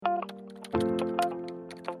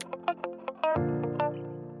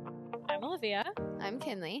Olivia. I'm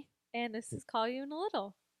Kinley. And this is Call You in a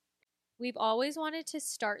Little. We've always wanted to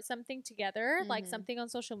start something together, like something on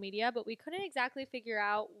social media, but we couldn't exactly figure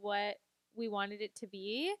out what we wanted it to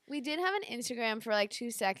be. We did have an Instagram for like 2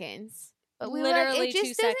 seconds. But we Literally were like, it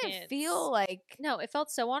just 2 doesn't seconds. feel like... No, it felt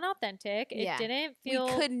so unauthentic. Yeah. It didn't feel...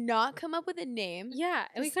 We could not come up with a name. Yeah,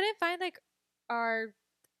 and we couldn't find like our...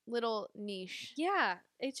 little niche. Yeah,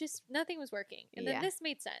 it just, nothing was working. And then Yeah. this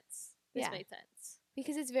made sense. This made sense.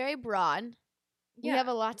 Because it's very broad. Yeah. We have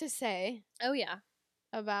a lot to say Oh, yeah.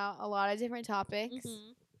 about a lot of different topics.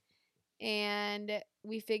 Mm-hmm. And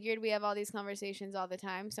we figured we have all these conversations all the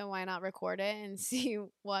time, so why not record it and see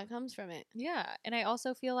what comes from it? Yeah, and I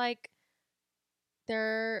also feel like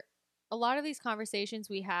a lot of these conversations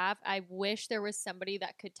we have, I wish there was somebody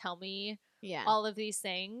that could tell me all of these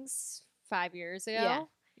things 5 years ago.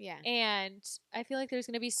 Yeah. And I feel like there's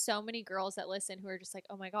going to be so many girls that listen who are just like,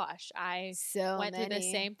 oh my gosh, I went through the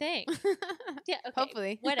same thing. Yeah, okay,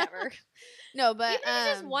 hopefully. Whatever. No, but even if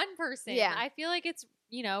it's just one person, I feel like it's,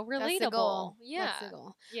 relatable. That's the goal. Yeah. That's the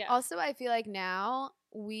goal. Yeah. Also, I feel like now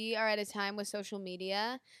we are at a time with social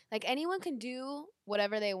media, like anyone can do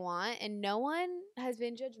whatever they want, and no one has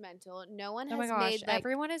been judgmental. No one has made like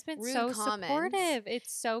everyone has been rude so comments. supportive.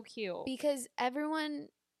 It's so cute because everyone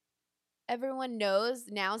knows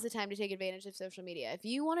now's the time to take advantage of social media. If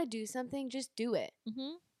you want to do something, just do it.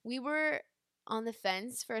 Mm-hmm. We were on the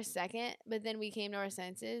fence for a second, but then we came to our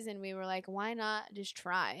senses and we were like, why not just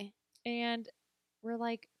try? And we're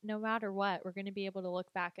like, no matter what, we're going to be able to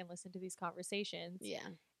look back and listen to these conversations. Yeah.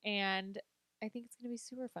 And I think it's going to be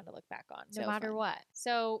super fun to look back on, no So matter fun. what.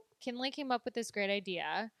 So Kinley came up with this great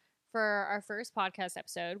idea for our first podcast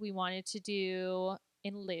episode. We wanted to do,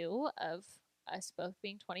 in lieu of us both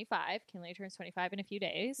being 25, Kinley turns 25 in a few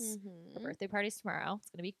days. Mm-hmm. Her birthday party's tomorrow.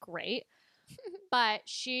 It's going to be great. But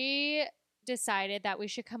she decided that we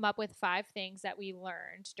should come up with 5 things that we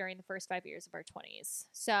learned during the first 5 years of our 20s.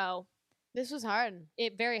 So this was hard.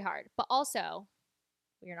 Very hard. But also,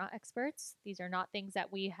 we are not experts. These are not things that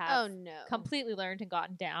we have completely learned and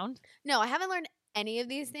gotten down. No, I haven't learned any of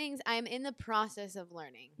these things. I'm in the process of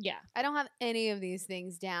learning. Yeah. I don't have any of these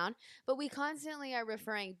things down, but we constantly are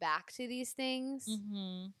referring back to these things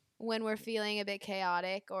when we're feeling a bit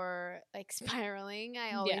chaotic or like spiraling.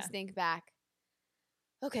 I always think back,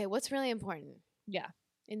 okay, what's really important? Yeah.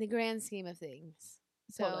 In the grand scheme of things.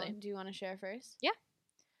 So, Totally. do you want to share first? Yeah.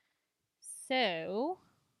 So,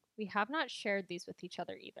 we have not shared these with each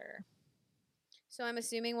other either. So, I'm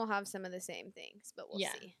assuming we'll have some of the same things, but we'll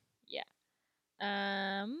see. Yeah.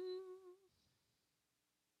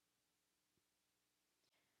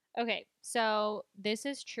 Okay, so this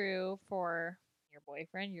is true for your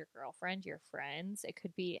boyfriend, your girlfriend, your friends. It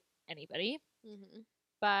could be anybody. Mm-hmm.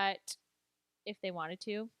 But if they wanted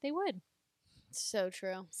to, they would. So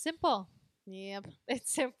true. Simple. Yep.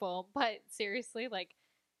 It's simple. But seriously, like,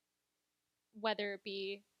 whether it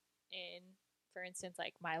be in, for instance,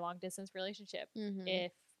 like my long distance relationship,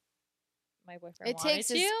 if my boyfriend wanted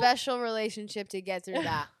takes a special relationship to get through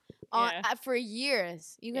that. For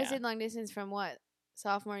years. You guys did long distance from what?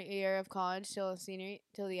 Sophomore year of college till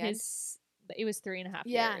the end? It was 3.5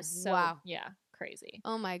 years. So, wow. Yeah, crazy.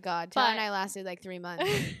 Oh my God. John and I lasted like 3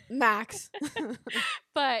 months. Max.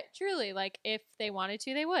 But truly, like, if they wanted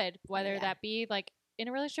to, they would. Whether that be like in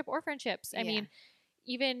a relationship or friendships. I mean,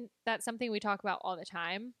 even that's something we talk about all the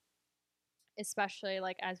time, especially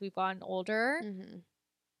like as we've gotten older.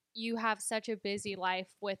 You have such a busy life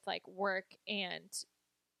with like work and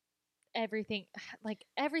everything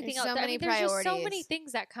there's else. So many there's priorities. just so many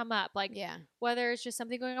things that come up, like whether it's just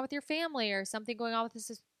something going on with your family or something going on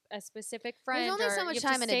with a specific friend. There's only so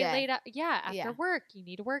much time in a day. After work, you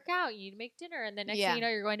need to work out, you need to make dinner, and the next thing you know,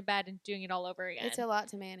 you're going to bed and doing it all over again. It's a lot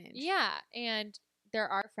to manage. Yeah, and there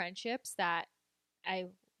are friendships that I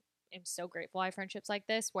am so grateful I have friendships like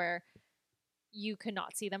this where you could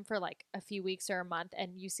not see them for like a few weeks or a month,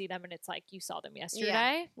 and you see them and it's like you saw them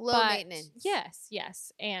yesterday. Low maintenance.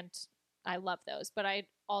 Yes. And I love those, but I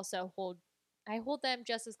also hold them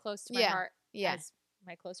just as close to my heart as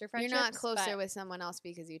my closer friendships. You're not closer with someone else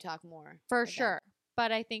because you talk more. For sure.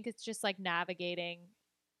 But I think it's just like navigating.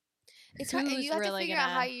 It's hard. You have to figure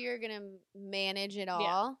out how you're going to manage it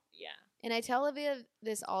all. Yeah. And I tell Olivia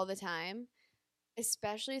this all the time,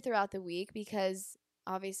 especially throughout the week, because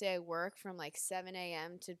obviously I work from like 7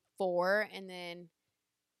 a.m. to 4, and then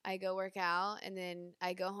I go work out, and then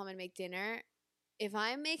I go home and make dinner. If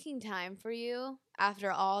I'm making time for you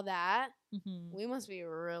after all that, we must be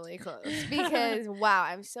really close because, wow,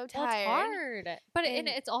 I'm so tired. Well, it's hard. But and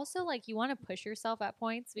it's also like you want to push yourself at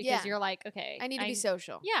points because you're like, okay. I need to be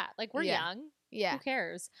social. Yeah. Like we're young. Yeah. Who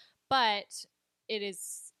cares? But it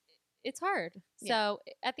is it's hard. Yeah. So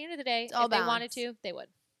at the end of the day, It's all if they wanted balance. to, they would.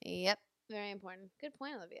 Yep. Very important. Good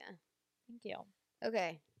point, Olivia. Thank you.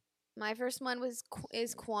 Okay. My first one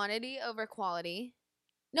is quantity over quality.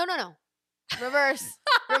 No. Reverse.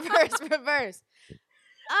 Reverse.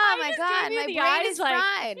 Oh my God. My brain is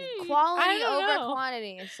fried. Quality over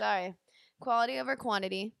quantity. Sorry. Quality over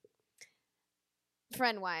quantity.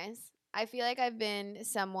 Friend-wise, I feel like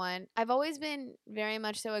I've always been very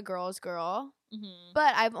much so a girl's girl,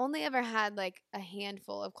 but I've only ever had like a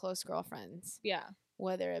handful of close girlfriends. Yeah.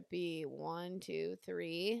 Whether it be 1, 2,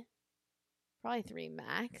 3, probably 3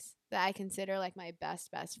 max, that I consider like my best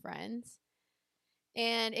friends.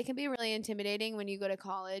 And it can be really intimidating when you go to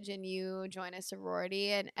college and you join a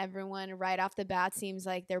sorority and everyone right off the bat seems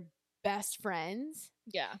like they're best friends.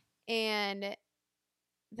 Yeah. And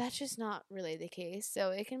that's just not really the case.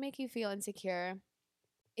 So it can make you feel insecure.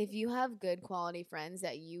 If you have good quality friends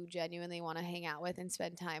that you genuinely want to hang out with and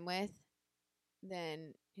spend time with,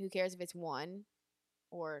 then who cares if it's 1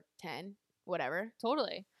 or 10, whatever.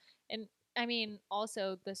 Totally. And I mean,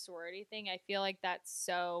 also the sorority thing, I feel like that's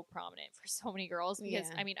so prominent for so many girls because,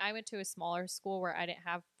 I mean, I went to a smaller school where I didn't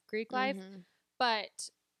have Greek life, but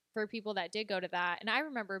for people that did go to that, and I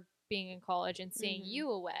remember being in college and seeing you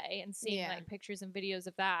away and seeing like pictures and videos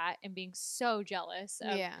of that and being so jealous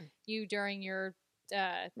of you during your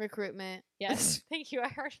recruitment. Yes. Thank you. I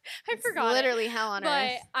forgot. Literally hell on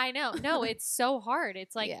earth. But I know. No, it's so hard.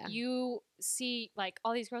 It's like you see like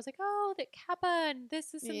all these girls like, oh, the Kappa and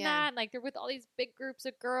this and that. And like they're with all these big groups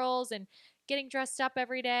of girls and getting dressed up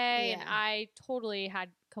every day. And I totally had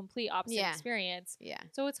complete opposite experience. Yeah.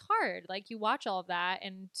 So it's hard. Like you watch all of that.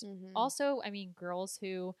 And also, I mean, girls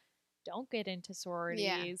who don't get into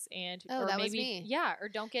sororities and or that maybe was me. Or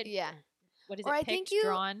don't get what is or it picked,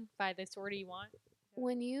 drawn by the sorority you want.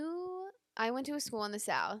 I went to a school in the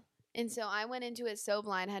South, and so I went into it so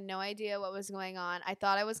blind, had no idea what was going on. I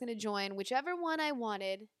thought I was going to join whichever one I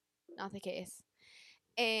wanted. Not the case.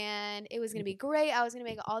 And it was going to be great. I was going to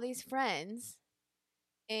make all these friends,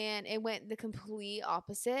 and it went the complete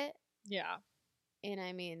opposite. Yeah. And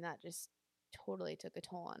I mean, that just totally took a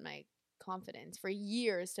toll on my confidence for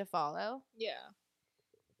years to follow. Yeah.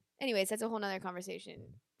 Anyways, that's a whole nother conversation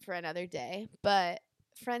for another day. But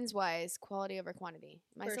friends-wise, quality over quantity.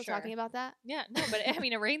 Am I still talking about that? Yeah. No, but I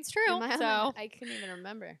mean, it reigns true. I couldn't even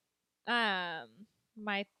remember.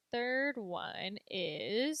 My third one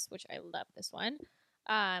is, which I love this one.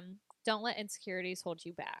 Don't let insecurities hold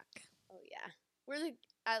you back. Oh yeah,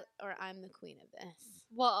 I'm the queen of this.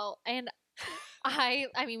 Well, and I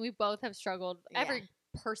mean, we both have struggled. Every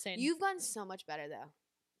person. You've gotten so much better though.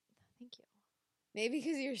 Thank you. Maybe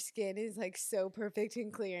because your skin is like so perfect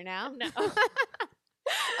and clear now. No.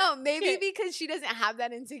 Oh, maybe because she doesn't have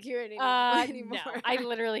that insecurity anymore. No, I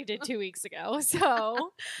literally did 2 weeks ago.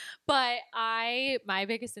 So, but my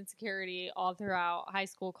biggest insecurity all throughout high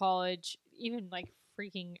school, college, even like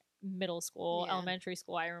freaking middle school, elementary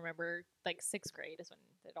school. I remember like 6th grade is when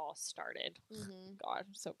it all started. God,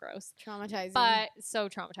 so gross. Traumatizing. But so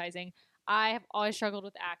traumatizing. I have always struggled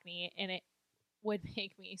with acne and it would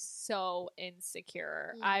make me so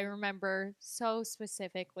insecure. I remember so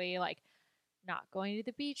specifically like not going to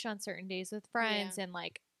the beach on certain days with friends and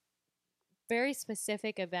like very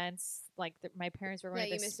specific events. Like my parents were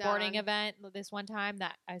going to this sporting event this one time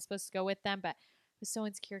that I was supposed to go with them, but I was so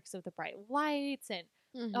insecure because of the bright lights and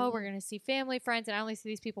oh, we're going to see family friends and I only see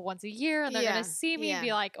these people once a year and they're going to see me and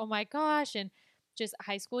be like, oh my gosh. And just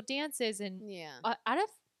high school dances and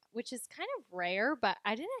which is kind of rare, but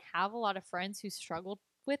I didn't have a lot of friends who struggled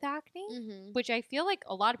with acne, which I feel like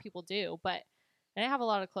a lot of people do, but I didn't have a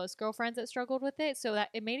lot of close girlfriends that struggled with it, so that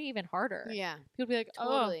it made it even harder. Yeah. People be like,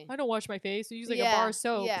 oh, I don't wash my face. I use like a bar of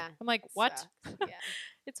soap. Yeah. I'm like, what?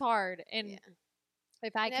 It's hard. And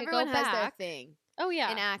if I could go back. Everyone has their thing. Oh,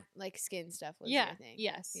 yeah. And act like skin stuff was their thing.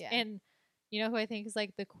 Yes. Yeah. And you know who I think is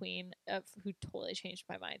like the queen of who totally changed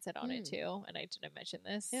my mindset on it too, and I didn't mention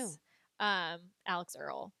this. Ew. Alex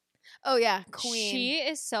Earl. Oh, yeah. Queen. She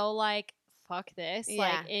is so like, fuck this. Yeah.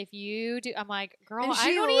 Like, if you do, I'm like, girl, and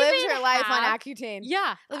she lives her life on Accutane.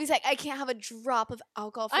 Yeah. Livy's like, I can't have a drop of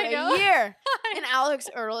alcohol for a year. And Alex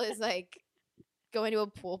Earl is like going to a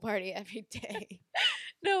pool party every day.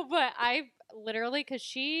 No, but I literally, because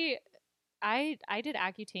I did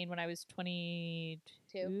Accutane when I was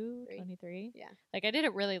 22, 23. Yeah. Like, I did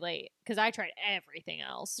it really late because I tried everything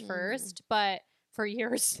else first, but for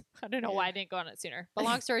years, I don't know why I didn't go on it sooner. But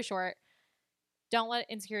long story short, don't let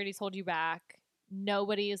insecurities hold you back.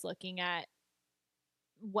 Nobody is looking at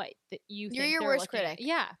what you think. You're your worst critic.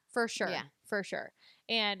 Yeah, for sure. Yeah. For sure.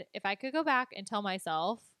 And if I could go back and tell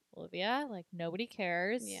myself, Olivia, like, nobody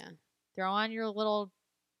cares. Yeah. Throw on your little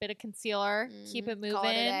bit of concealer, keep it Call it a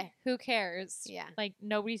moving. day. Who cares? Yeah. Like,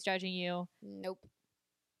 nobody's judging you. Nope.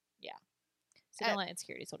 Yeah. So don't let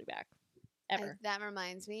insecurities hold you back. Ever. That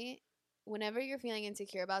reminds me, whenever you're feeling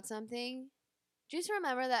insecure about something, just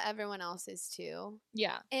remember that everyone else is too.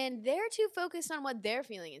 Yeah. And they're too focused on what they're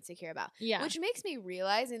feeling insecure about. Yeah. Which makes me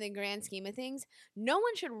realize, in the grand scheme of things, no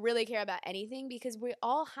one should really care about anything because we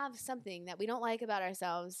all have something that we don't like about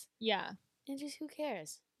ourselves. Yeah. And just who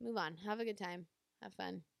cares? Move on. Have a good time. Have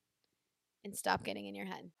fun. And stop getting in your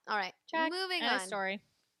head. All right. Check. Moving End on. of story.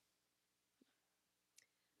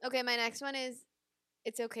 Okay, my next one is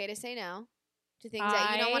it's okay to say no to things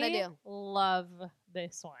that you don't want to do. Love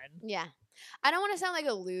this one. Yeah. I don't want to sound like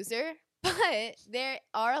a loser, but there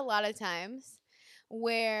are a lot of times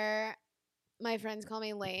where my friends call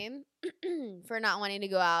me lame for not wanting to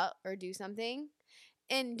go out or do something.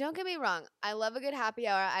 And don't get me wrong, I love a good happy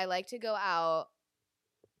hour. I like to go out.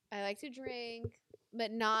 I like to drink,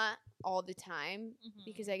 but not all the time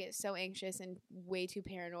because I get so anxious and way too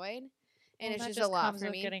paranoid. And it's just a lot for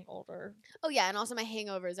me. Getting older. Oh yeah, and also my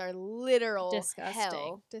hangovers are literal disgusting.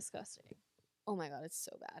 hell. Disgusting. Oh my god, it's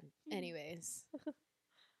so bad. Anyways,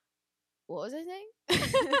 what was I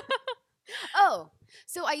saying? Oh,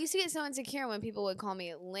 so I used to get so insecure when people would call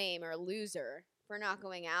me lame or loser for not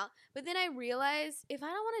going out. But then I realized if I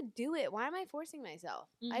don't want to do it, why am I forcing myself?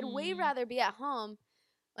 I'd way rather be at home,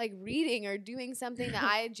 like reading or doing something that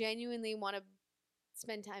I genuinely want to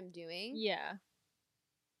spend time doing. Yeah.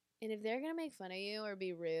 And if they're going to make fun of you or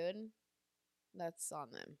be rude, that's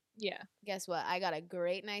on them. Yeah. Guess what? I got a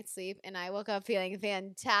great night's sleep and I woke up feeling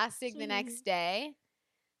fantastic the next day.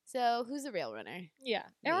 So who's the real winner? Yeah.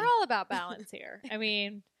 And we're all about balance here. I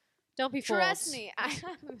mean, don't be fooled. Trust me. I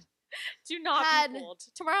do not be fooled.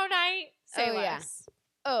 Tomorrow night, say less.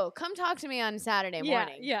 Yeah. Oh, come talk to me on Saturday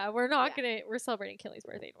morning. Yeah. We're not we're celebrating Kinley's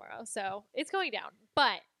birthday tomorrow. So it's going down.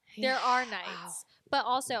 But there are nights. Wow. But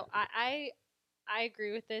also I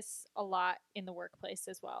agree with this a lot in the workplace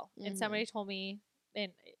as well. And somebody told me,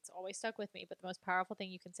 and it's always stuck with me, but the most powerful thing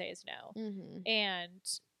you can say is no. And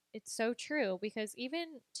it's so true because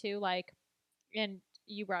even to like, and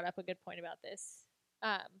you brought up a good point about this,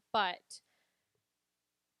 but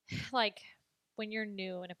like when you're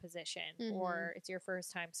new in a position or it's your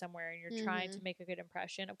first time somewhere and you're trying to make a good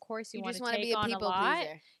impression, of course you want to take on a lot.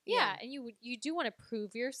 Pleaser. Yeah. And you do want to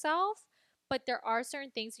prove yourself. But there are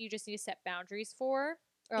certain things you just need to set boundaries for,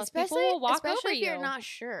 or else people will walk over you. Especially if you're not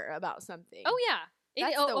sure about something. Oh yeah,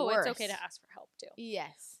 That's the worst. It's okay to ask for help too.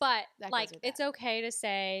 Yes, but like it's okay to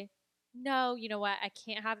say, no, you know what? I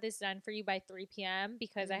can't have this done for you by 3 p.m.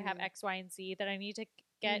 because I have X, Y, and Z that I need to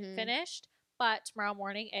get finished. But tomorrow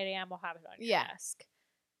morning, 8 a.m. we'll have it on your desk.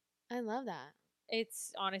 I love that.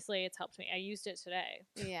 It's honestly, it's helped me. I used it today.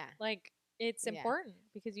 Yeah, like it's important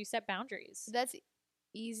because you set boundaries. That's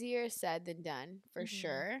easier said than done, for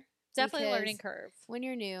sure. Definitely a learning curve. When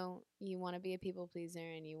you're new, you want to be a people pleaser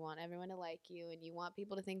and you want everyone to like you and you want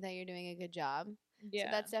people to think that you're doing a good job. Yeah.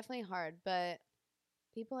 So that's definitely hard, but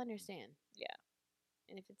people understand. Yeah.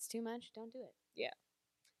 And if it's too much, don't do it. Yeah.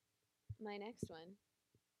 My next one.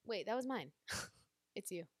 Wait, that was mine. It's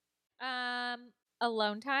you.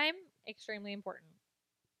 Alone time, extremely important.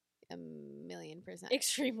 1,000,000%.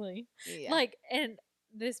 Extremely. Yeah. Like, and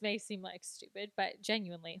this may seem like stupid, but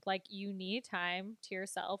genuinely, like you need time to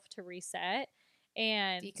yourself to reset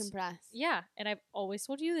and decompress. Yeah. And I've always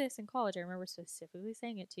told you this in college. I remember specifically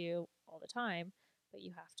saying it to you all the time, but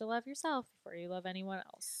you have to love yourself before you love anyone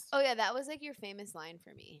else. Oh yeah. That was like your famous line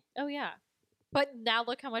for me. Oh yeah. But now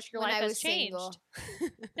look how much your life has changed.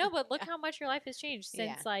 No, but look how much your life has changed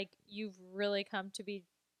since like you've really come to be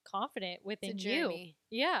confident within you.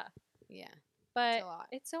 Yeah. Yeah. But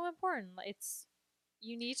it's so important.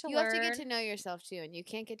 You need to learn. You have to get to know yourself too, and you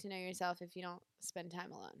can't get to know yourself if you don't spend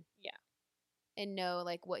time alone. Yeah. And know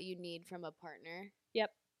like what you need from a partner.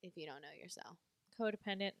 Yep. If you don't know yourself.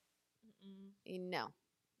 Codependent. No.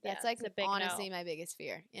 That's like honestly my biggest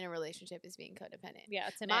fear in a relationship is being codependent. Yeah,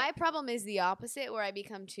 it's my problem is the opposite where I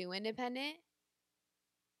become too independent.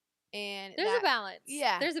 And there's a balance.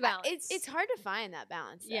 Yeah. There's a balance. It's hard to find that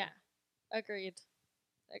balance though. Yeah. Agreed.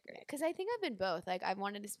 Because I think I've been both. Like, I've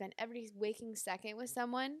wanted to spend every waking second with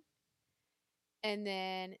someone. And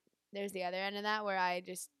then there's the other end of that where I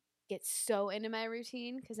just get so into my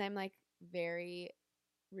routine because I'm, like, very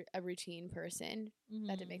a routine person.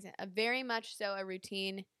 That didn't make sense. A very much so a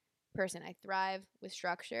routine person. I thrive with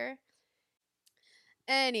structure.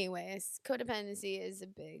 Anyways, codependency is a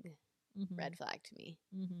big red flag to me.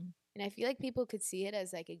 And I feel like people could see it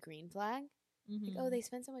as, like, a green flag. Like, oh, they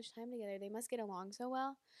spend so much time together. They must get along so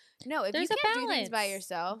well. No, if you can't do things by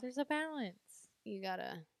yourself. There's a balance. You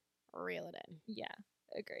gotta reel it in. Yeah,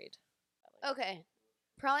 Agreed. Okay.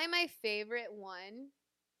 Probably my favorite one,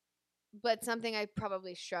 but something I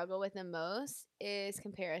probably struggle with the most is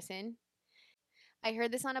comparison. I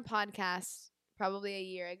heard this on a podcast probably a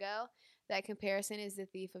year ago that comparison is the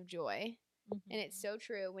thief of joy. Mm-hmm. And it's so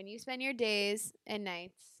true. When you spend your days and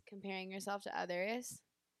nights comparing yourself to others,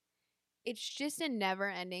 it's just a never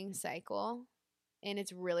ending cycle and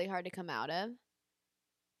it's really hard to come out of.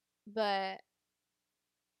 But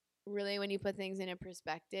really, when you put things in a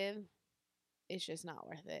perspective, it's just not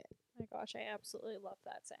worth it. Oh my gosh, I absolutely love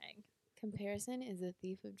that saying. Comparison is the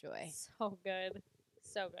thief of joy. So good.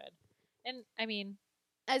 So good. And I mean,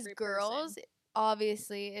 as girls,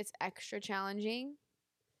 obviously, it's extra challenging.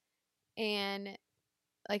 And,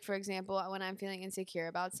 like, for example, when I'm feeling insecure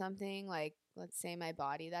about something, like, let's say my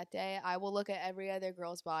body that day, I will look at every other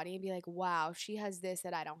girl's body and be like, wow, she has this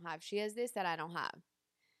that I don't have. She has this that I don't have.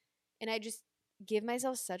 And I just give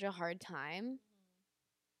myself such a hard time.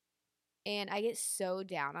 And I get so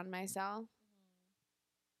down on myself.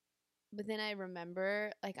 But then I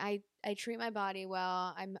remember, like, I treat my body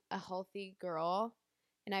well. I'm a healthy girl.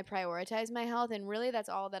 And I prioritize my health. And really, that's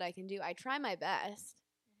all that I can do. I try my best.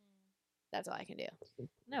 That's all I can do.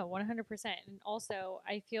 No, 100%. And also,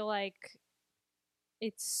 I feel like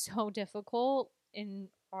it's so difficult in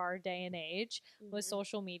our day and age with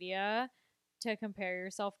social media to compare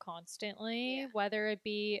yourself constantly, whether it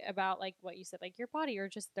be about, like, what you said, like your body or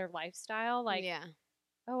just their lifestyle. Like,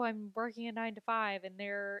 oh, I'm working a 9 to 5 and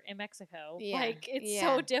they're in Mexico. Like, it's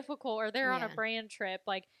so difficult. Or they're on a brand trip.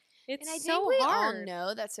 Like, it's and I so think we hard. all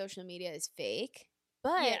know that social media is fake.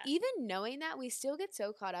 But even knowing that, we still get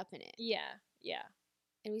so caught up in it. Yeah. Yeah.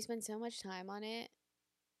 And we spend so much time on it.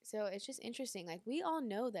 So it's just interesting. Like, we all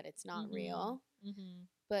know that it's not real.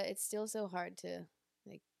 But it's still so hard to,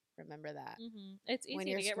 like, remember that. It's easy when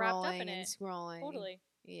you're to get wrapped up in and it. Scrolling. Totally.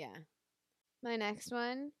 Yeah. My next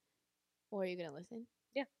one. Or are you going to listen?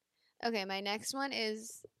 Yeah. Okay, my next one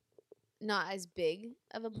is not as big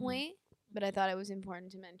of a point, but I thought it was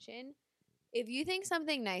important to mention. If you think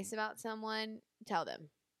something nice about someone, tell them.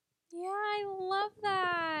 Yeah, I love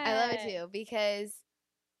that. I love it too, because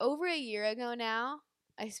over a year ago now,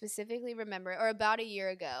 I specifically remember, or about a year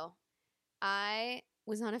ago, I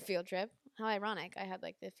was on a field trip. How ironic. I had,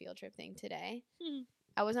 like, the field trip thing today.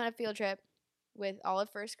 I was on a field trip with all of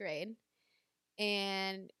first grade.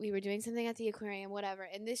 And we were doing something at the aquarium, whatever.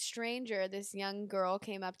 And this stranger, this young girl,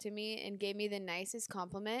 came up to me and gave me the nicest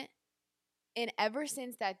compliment. And ever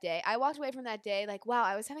since that day, I walked away from that day like, wow,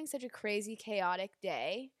 I was having such a crazy, chaotic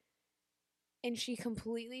day. And she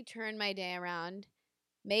completely turned my day around,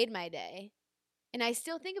 made my day. And I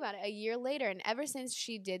still think about it a year later. And ever since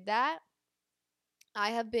she did that, I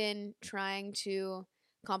have been trying to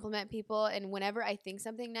compliment people. And whenever I think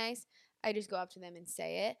something nice, I just go up to them and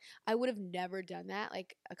say it. I would have never done that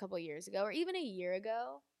like a couple of years ago or even a year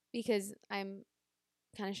ago because I'm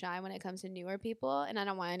kind of shy when it comes to newer people and I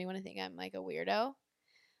don't want anyone to think I'm like a weirdo.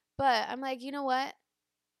 But I'm like, you know what?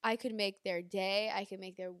 I could make their day. I could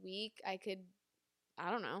make their week. I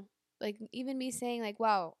don't know. Like, even me saying like,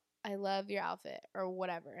 wow, I love your outfit or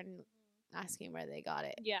whatever and asking where they got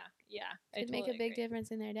it. Yeah. Could make a big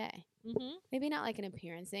difference in their day. Maybe not like an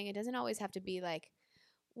appearance thing. It doesn't always have to be like,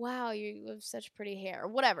 wow, you have such pretty hair or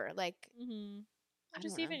whatever. Like,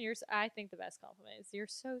 just even I think the best compliment is you're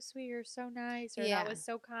so sweet, you're so nice, or that was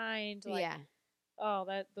so kind. Like, oh,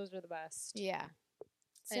 those are the best. Yeah.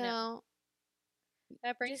 So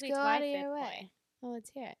that brings me to my fifth point. Oh, let's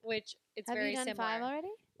hear it. Which it's have very you done similar. 5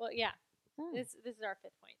 already? Well, yeah. Oh. This is our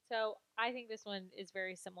fifth point. So I think this one is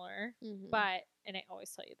very similar, but and I always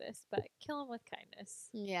tell you this, but kill them with kindness.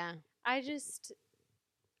 Yeah.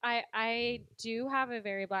 I do have a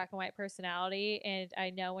very black and white personality, and I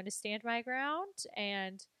know when to stand my ground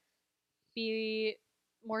and be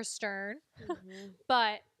more stern.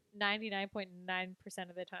 But 99.9%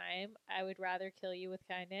 of the time, I would rather kill you with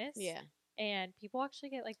kindness. Yeah. And people actually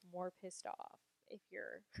get like more pissed off if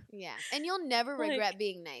you're. Yeah. And you'll never regret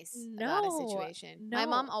being nice about a situation. No. My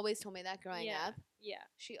mom always told me that growing up. Yeah.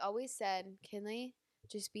 She always said, Kinley,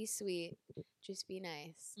 just be sweet. Just be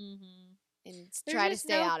nice. And try to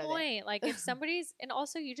stay out of it. Like, if somebody's, and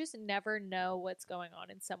also you just never know what's going on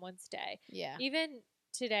in someone's day. Yeah. Even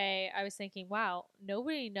today, I was thinking, wow,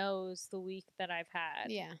 nobody knows the week that I've had.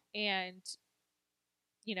 Yeah. And,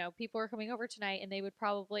 you know, people are coming over tonight and they have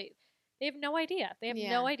no idea. They have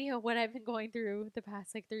no idea what I've been going through the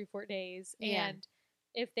past like 3-4 days. Yeah. And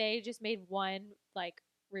if they just made one like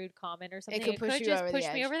rude comment or something, it could push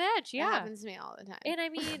me over the edge. Yeah. It happens to me all the time. And I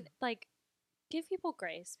mean, like, give people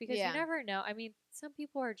grace because you never know. I mean, some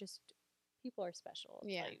people are special. I'll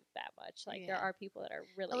tell you that much. Like, there are people that are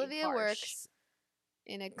really Olivia harsh. works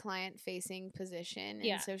in a client-facing position,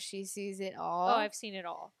 Yeah. and so she sees it all. Oh, I've seen it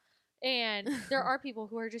all. And there are people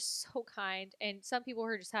who are just so kind, and some people who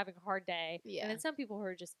are just having a hard day, Yeah. and then some people who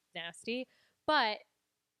are just nasty. But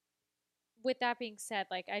with that being said,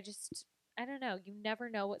 like, I don't know. You never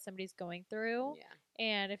know what somebody's going through. Yeah.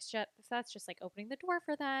 And if that's just like opening the door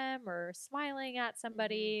for them or smiling at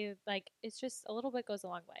somebody, like, it's just a little bit goes a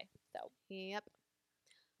long way. So, Yep.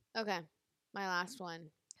 Okay. My last one.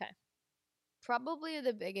 okay. Probably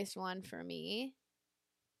the biggest one for me,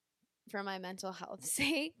 for my mental health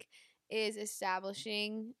sake, is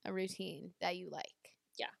establishing a routine that you like.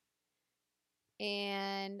 Yeah.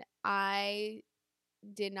 And I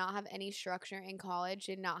did not have any structure in college,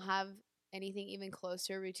 did not have anything even close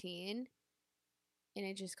to a routine. And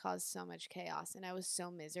it just caused so much chaos. And I was so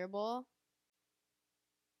miserable.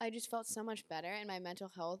 I just felt so much better, and my mental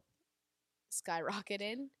health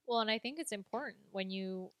skyrocketed. Well, and I think it's important when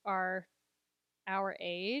you are our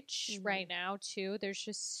age right now, too. There's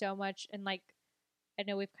just so much. And, like, I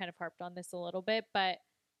know we've kind of harped on this a little bit, but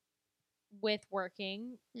with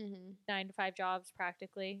working 9 to 5 jobs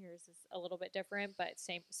practically, yours is a little bit different, but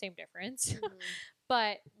same difference.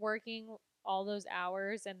 But working all those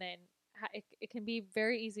hours, and then it can be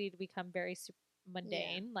very easy to become very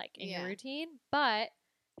mundane, like in your routine. But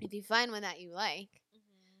if you find one that you like,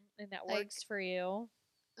 and that works for you.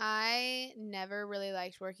 I never really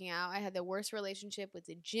liked working out. I had the worst relationship with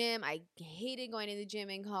the gym. I hated going to the gym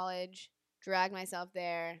in college, dragged myself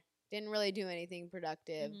there, didn't really do anything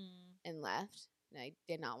productive, and left. And I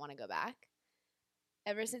did not want to go back.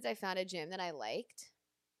 Ever since I found a gym that I liked,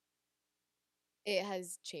 it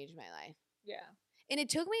has changed my life. Yeah. And it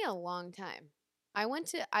took me a long time. I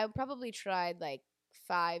probably tried like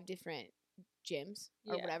 5 different gyms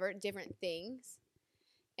or whatever, different things.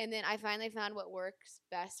 And then I finally found what works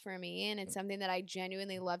best for me, and it's something that I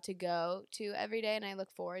genuinely love to go to every day, and I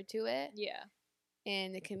look forward to it. Yeah.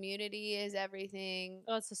 And the community is everything.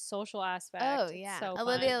 Oh, it's a social aspect. Oh, yeah. So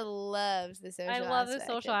Olivia loves the social aspect. I love the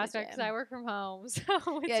social aspect because I work from home. So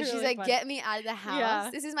it's she's really like, fun. Get me out of the house. Yeah.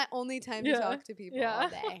 This is my only time to talk to people all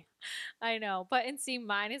day. I know. But, and see,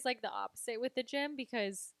 mine is like the opposite with the gym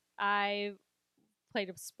because I played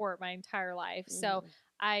a sport my entire life. So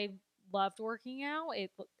I loved working out.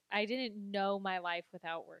 I didn't know my life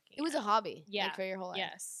without working. It was a hobby. Like, for your whole life.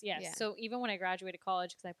 Yes. Yeah. So even when I graduated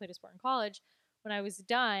college, because I played a sport in college, when I was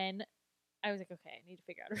done, I was like, okay, I need to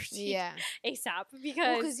figure out a routine ASAP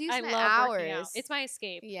because I love working out. It's my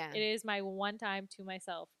escape. Yeah. It is my one time to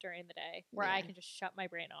myself during the day where I can just shut my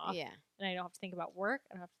brain off. Yeah. And I don't have to think about work.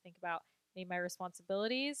 I don't have to think about any of my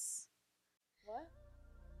responsibilities. What?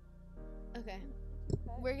 Okay.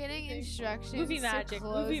 We're getting instructions movie magic, to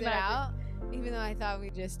close it out, even though I thought we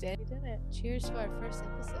just did. We did it. Cheers to our first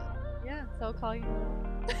episode. Yeah, so I'll call you.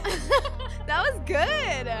 That was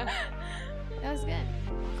good. That was good.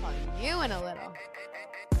 I'll call you in a little.